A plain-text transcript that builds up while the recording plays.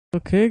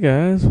Okay,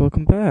 guys,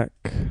 welcome back.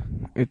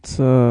 It's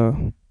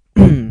been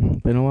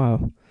a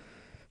while.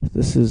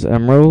 This is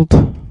Emerald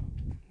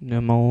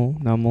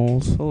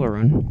Numel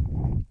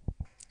Solarin.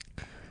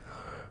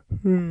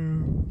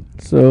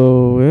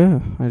 So yeah,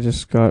 I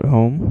just got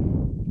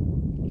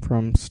home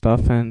from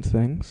stuff and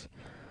things.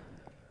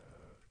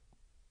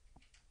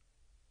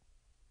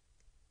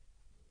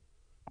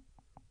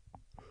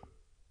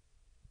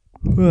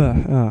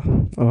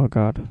 Oh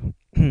god.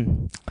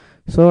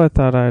 So I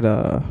thought I'd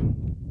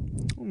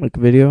make a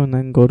video and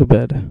then go to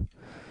bed.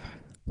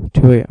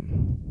 2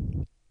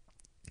 a.m.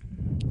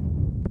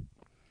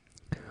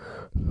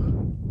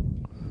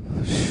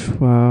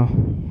 Wow,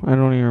 I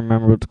don't even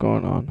remember what's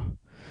going on.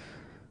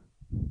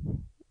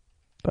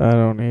 I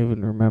don't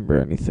even remember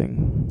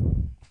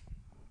anything.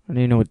 I don't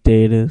even know what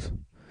day it is.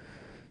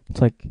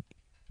 It's like,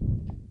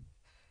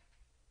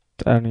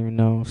 I don't even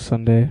know,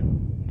 Sunday,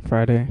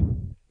 Friday,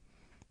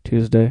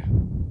 Tuesday,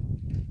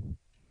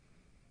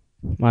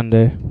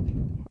 Monday.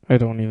 I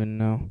don't even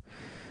know.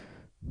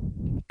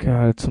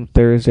 God, it's some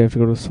Thursday. I have to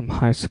go to some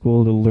high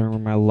school to learn where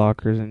my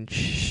lockers and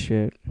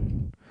shit.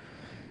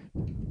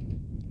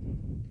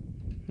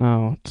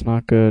 No, it's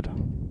not good.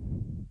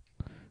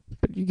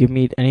 But you give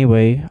me it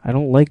anyway. I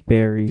don't like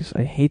berries.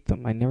 I hate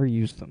them. I never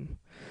use them.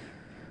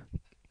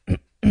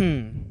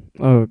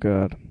 Oh,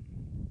 God.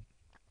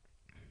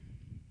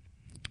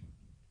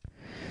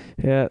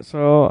 Yeah,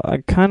 so I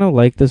kind of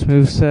like this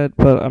moveset,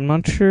 but I'm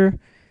not sure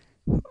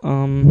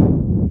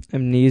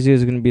Amnesia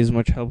is going to be as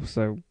much help as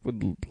I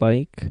would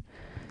like.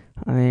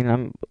 I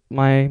mean,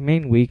 my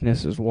main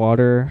weakness is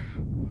water,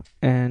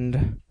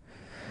 and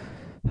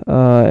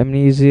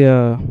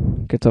Amnesia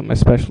gets up my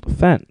special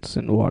defense,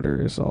 and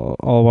water is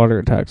all water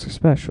attacks are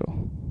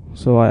special.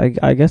 So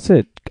I guess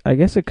it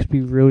could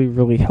be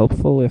really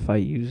helpful if I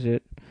use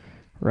it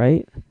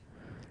right.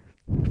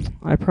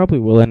 I probably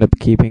will end up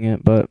keeping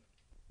it, but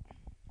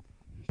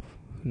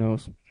who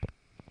knows?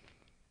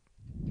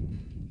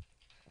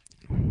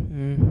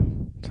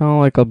 It's not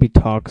like I'll be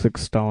toxic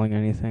stalling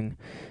anything.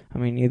 I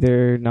mean,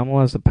 either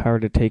Numel has the power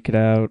to take it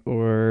out,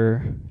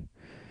 or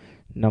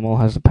Numel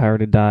has the power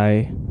to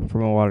die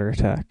from a water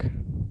attack.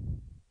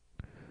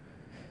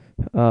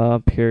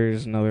 Up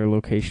here's another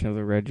location of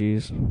the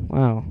Reggies.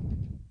 Wow.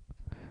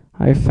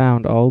 I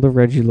found all the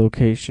Reggie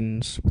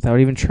locations without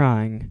even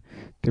trying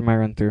through my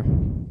run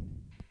through.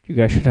 You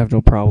guys should have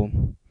no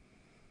problem.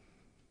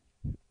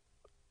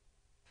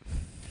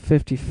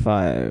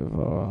 55.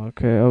 Oh,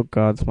 okay. Oh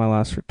god, it's my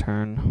last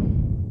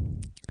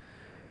return.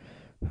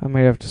 I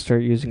might have to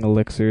start using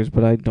elixirs,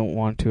 but I don't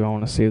want to. I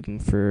want to save them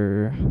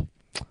for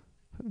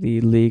the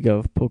League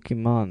of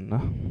Pokemon.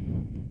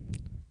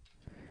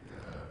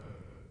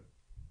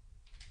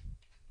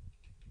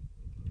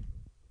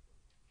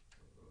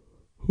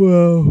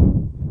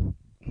 Wow.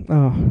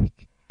 Oh,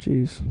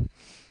 jeez.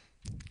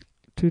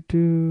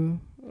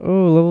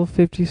 Oh, level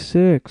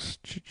 56.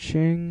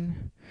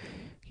 Cha-ching.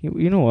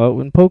 You know what?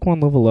 When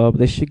Pokemon level up,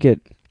 they should get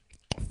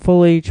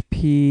full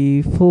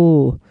HP,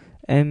 full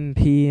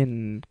MP,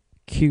 and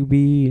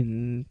QB,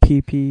 and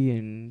PP,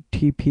 and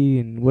TP,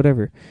 and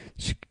whatever.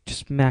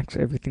 Just max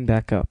everything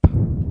back up.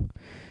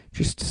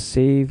 Just to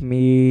save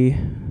me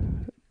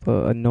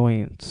the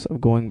annoyance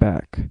of going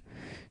back.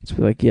 Just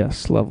be like,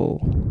 yes, level.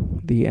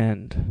 The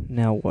end.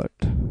 Now what?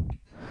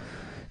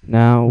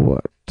 Now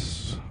what?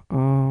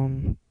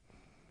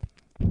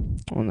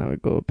 Well, now we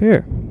go up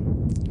here.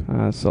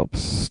 It's all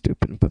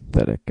stupid and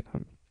pathetic.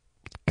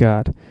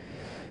 God.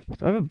 Do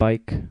I have a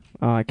bike?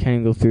 I can't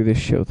even go through this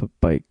shit with a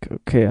bike.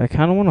 Okay, I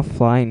kind of want to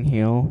fly and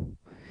heal,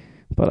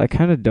 but I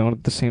kind of don't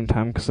at the same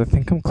time because I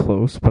think I'm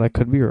close, but I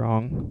could be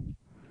wrong.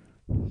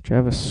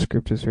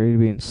 JavaScript is ready to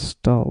be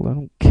installed. I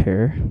don't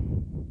care.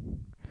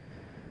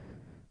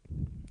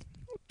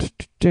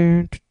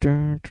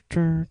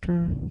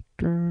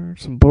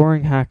 Some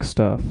boring hack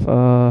stuff.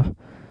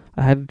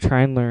 I had to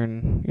try and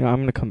learn. I'm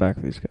gonna come back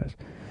with these guys.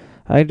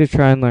 I had to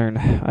try and learn.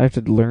 I have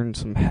to learn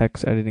some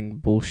hex editing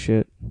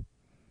bullshit.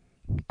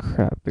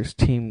 Crap, there's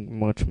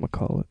Team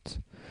whatchamacallits.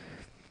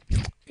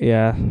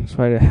 Yeah,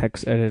 so I had to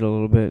hex edit a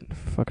little bit.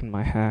 Fucking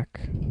my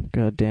hack.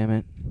 God damn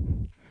it.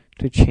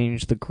 To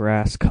change the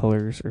grass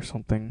colors or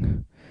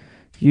something.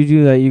 If you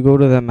do that, you go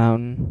to that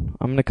mountain.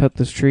 I'm gonna cut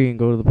this tree and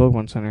go to the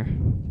Pokemon Center.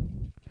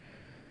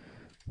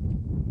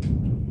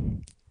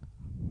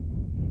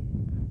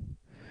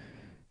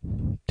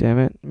 Damn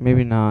it,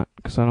 maybe not,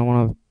 because I don't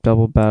want to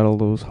double battle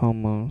those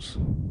homos.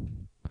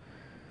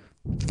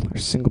 Or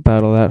single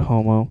battle that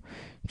homo.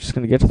 I'm just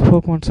gonna get to the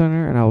Pokemon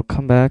Center and I will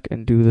come back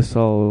and do this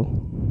all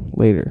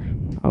later.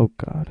 Oh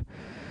god.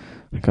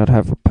 I gotta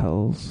have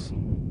repels.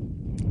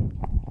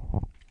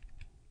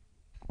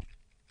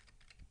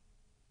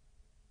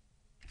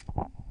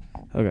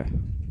 Okay.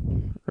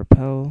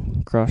 Repel,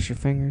 cross your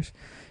fingers.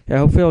 Yeah,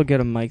 hopefully I'll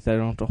get a mic that I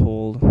don't have to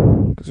hold.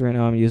 Because right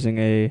now I'm using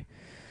a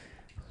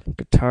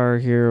Guitar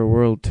Hero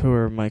World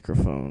Tour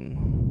microphone.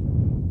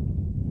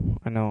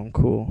 I know I'm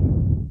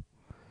cool.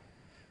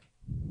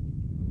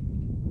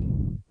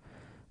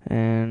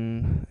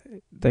 And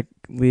that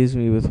leaves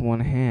me with one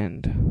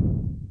hand.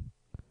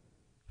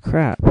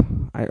 Crap.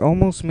 I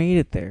almost made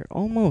it there.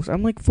 Almost.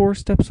 I'm like 4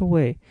 steps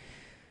away.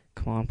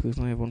 Come on, please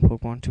let me have 1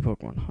 Pokemon, 2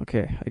 Pokemon.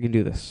 Okay, I can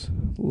do this.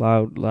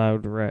 Loud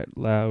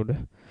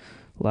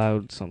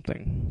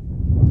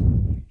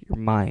something. You're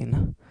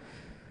mine.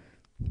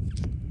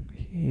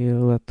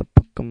 Heal at the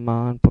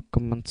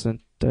Pokemon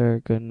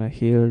Center. Gonna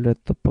heal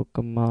at the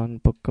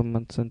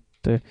Pokemon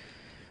Center.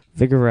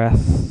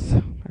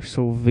 Vigoroth. They're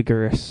so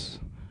vigorous.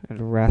 And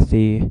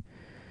Rathy.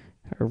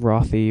 Or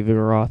Rothy.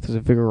 Vigoroth. Is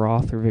it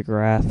Vigoroth or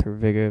Vigorath or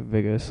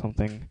Viga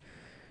something?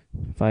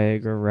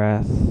 Viagra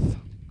Wrath.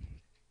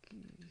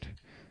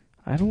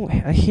 I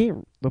hate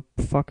the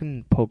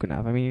fucking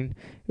Pokénav. I mean,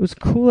 it was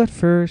cool at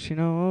first, you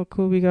know. Oh,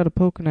 cool, we got a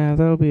Pokénav.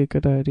 That'll be a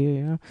good idea,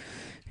 you know.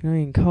 You know,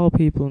 you can call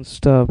people and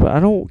stuff, but I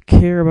don't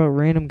care about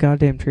random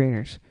goddamn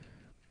trainers.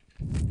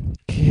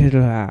 Get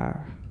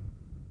out.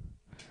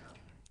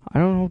 I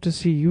don't hope to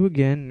see you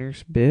again,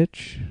 nurse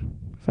bitch.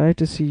 If I have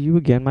to see you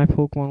again, my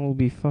Pokemon will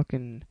be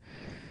fucking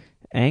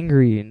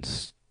angry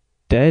and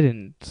dead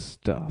and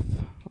stuff.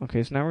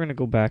 Okay, so now we're gonna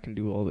go back and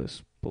do all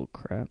this bull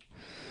crap.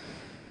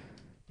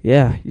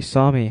 Yeah, you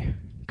saw me.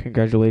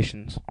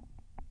 Congratulations.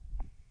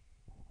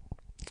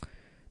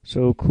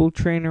 So, cool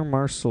trainer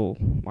Marple.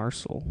 I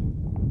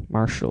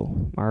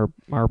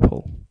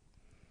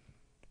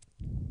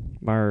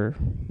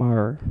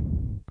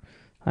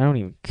don't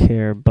even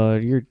care,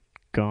 bud. You're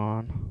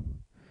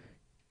gone.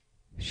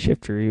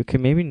 Shifter, okay,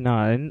 maybe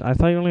not. I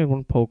thought you only had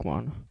 1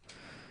 Pokemon.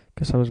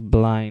 Guess I was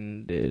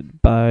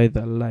blinded by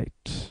the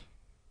light.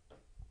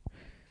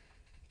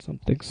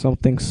 Something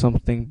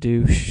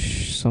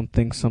douche.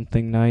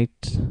 Something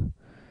night.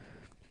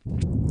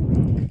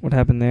 What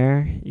happened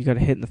there? You got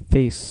hit in the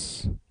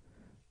face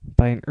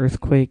by an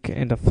earthquake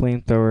and a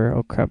flamethrower.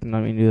 Oh crap, I'm not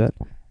going to do that.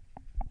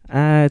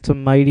 It's a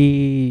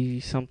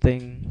mighty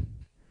something.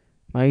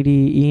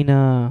 Mighty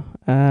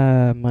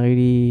Ina.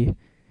 Mighty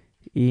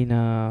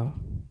Ina.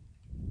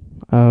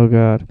 Oh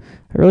god.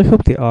 I really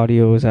hope the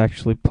audio is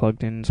actually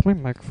plugged in. Is my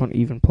microphone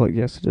even plugged?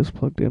 Yes, it is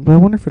plugged in. But I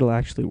wonder if it'll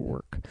actually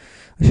work.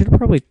 I should have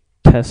probably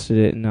tested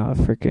it in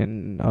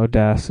freaking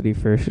Audacity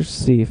first, just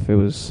to see if it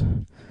was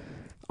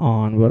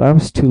on. But I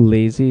was too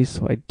lazy,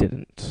 so I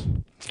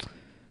didn't.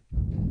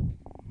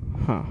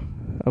 Huh.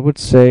 I would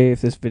say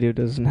if this video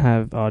doesn't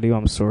have audio,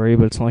 I'm sorry,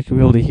 but it's not like you'll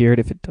be able to hear it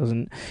if it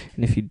doesn't.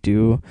 And if you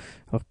do,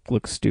 I'll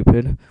look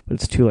stupid. But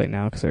it's too late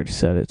now because I already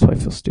said it, so I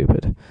feel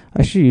stupid.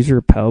 I should use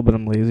Repel, but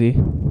I'm lazy.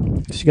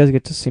 So you guys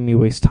get to see me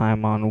waste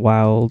time on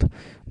wild,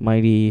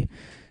 mighty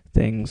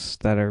things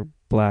that are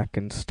black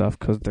and stuff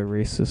because they're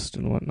racist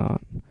and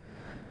whatnot.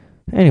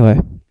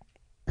 Anyway.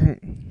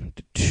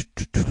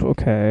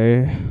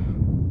 Okay.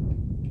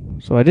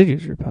 So I did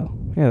use Repel.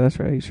 Yeah, that's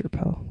right, I used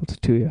Repel. What's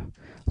it to you?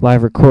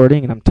 Live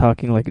recording and I'm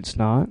talking like it's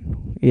not?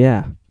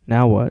 Yeah.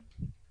 Now what?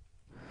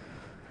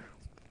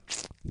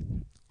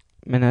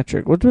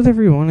 Manectric. What's with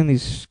everyone in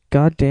these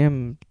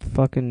goddamn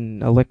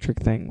fucking electric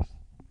things?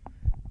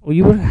 Well,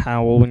 you would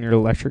howl when you're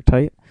electric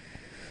type.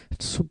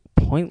 It's so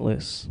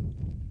pointless.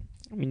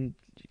 I mean,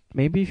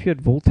 maybe if you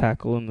had Volt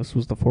Tackle and this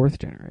was the 4th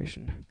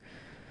generation.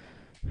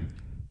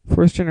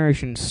 4th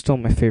generation is still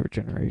my favorite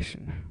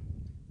generation.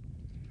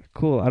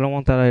 Cool, I don't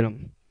want that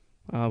item.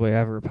 Wait, I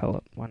have a Repel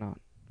up. Why not?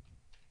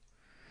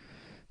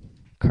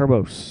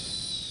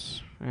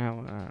 Carbos. I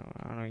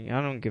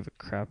don't give a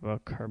crap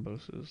about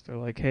Carboses. They're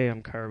like, hey,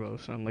 I'm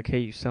Carbos. And I'm like, hey,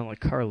 you sound like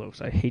Carlos.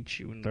 I hate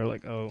you. And they're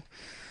like, oh.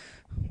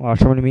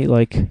 Watch, I'm going to meet,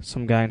 like,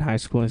 some guy in high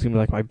school, and he's going to be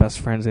like, my best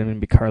friend's going to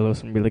be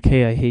Carlos, and be like,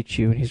 hey, I hate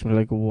you. And he's going to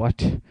be like, what?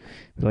 Be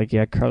like,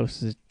 yeah,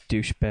 Carlos is a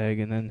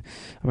douchebag. And then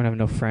I'm going to have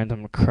no friends. I'm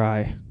going to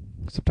cry.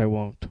 Except I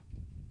won't.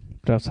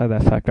 But outside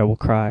that fact, I will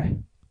cry.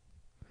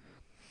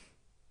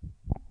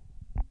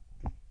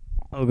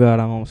 Oh, God,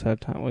 I'm almost out of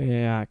time. Well,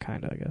 yeah,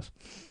 kind of, I guess.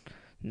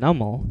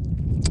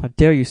 Numel? How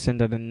dare you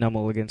send out a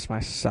Numel against my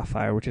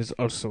Sapphire, which is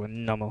also a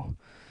Numel.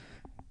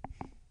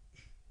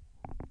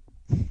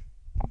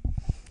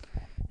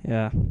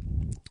 Yeah.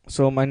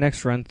 So my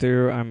next run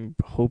through, I'm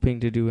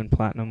hoping to do in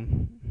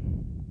Platinum.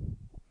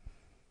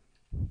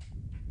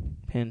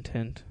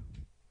 Hint.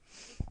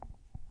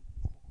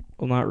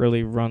 Well, not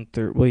really run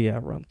through. Well, yeah,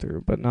 run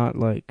through, but not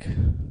like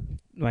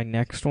my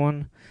next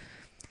one.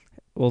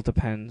 Well, it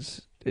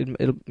depends.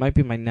 It might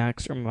be my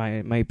next, or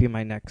it might be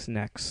my next,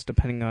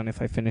 depending on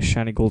if I finish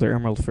Shiny Gold or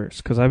Emerald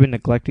first. Because I've been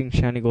neglecting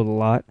Shiny Gold a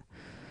lot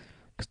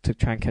to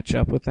try and catch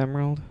up with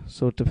Emerald.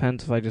 So it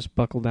depends if I just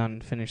buckle down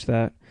and finish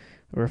that,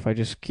 or if I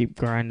just keep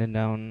grinding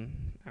down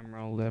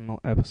Emerald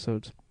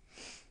episodes.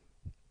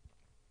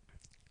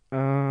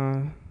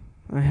 I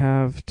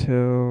have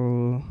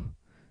till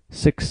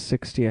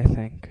 6:60, I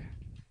think.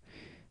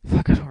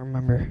 Fuck, I don't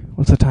remember.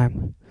 What's the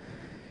time?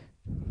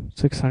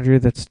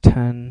 600, that's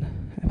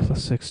 10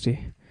 plus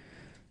 60.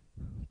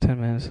 10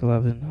 minutes,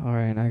 11.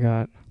 Alright,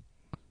 I'm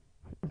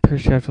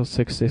pretty sure I have till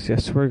 6:60. I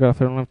swear to God,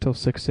 if I don't have till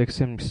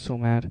 6:60, I'm going to be so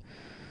mad.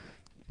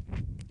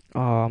 Oh,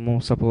 I'm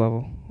almost up a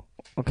level.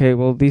 Okay,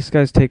 well, these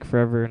guys take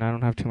forever, and I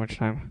don't have too much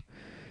time.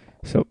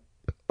 So,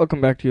 I'll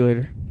come back to you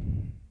later.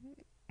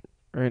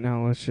 Right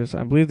now, I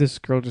believe this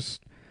girl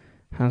just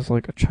has,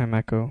 like, a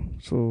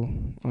Chimecho. So,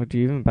 do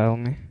you even battle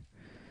me?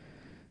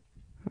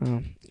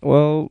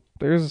 Well,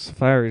 there's a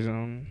safari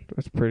zone.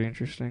 That's pretty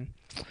interesting.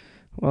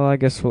 Well, I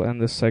guess we'll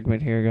end this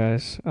segment here,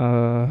 guys.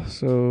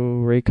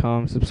 So rate,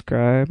 comment,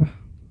 subscribe.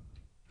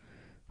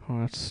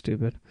 Oh, that's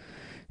stupid.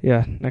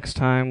 Yeah, next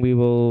time we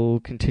will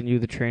continue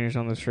the trainers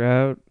on this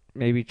route.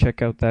 Maybe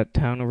check out that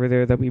town over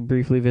there that we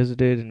briefly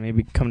visited, and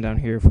maybe come down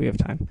here if we have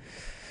time.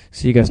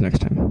 See you guys next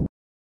time.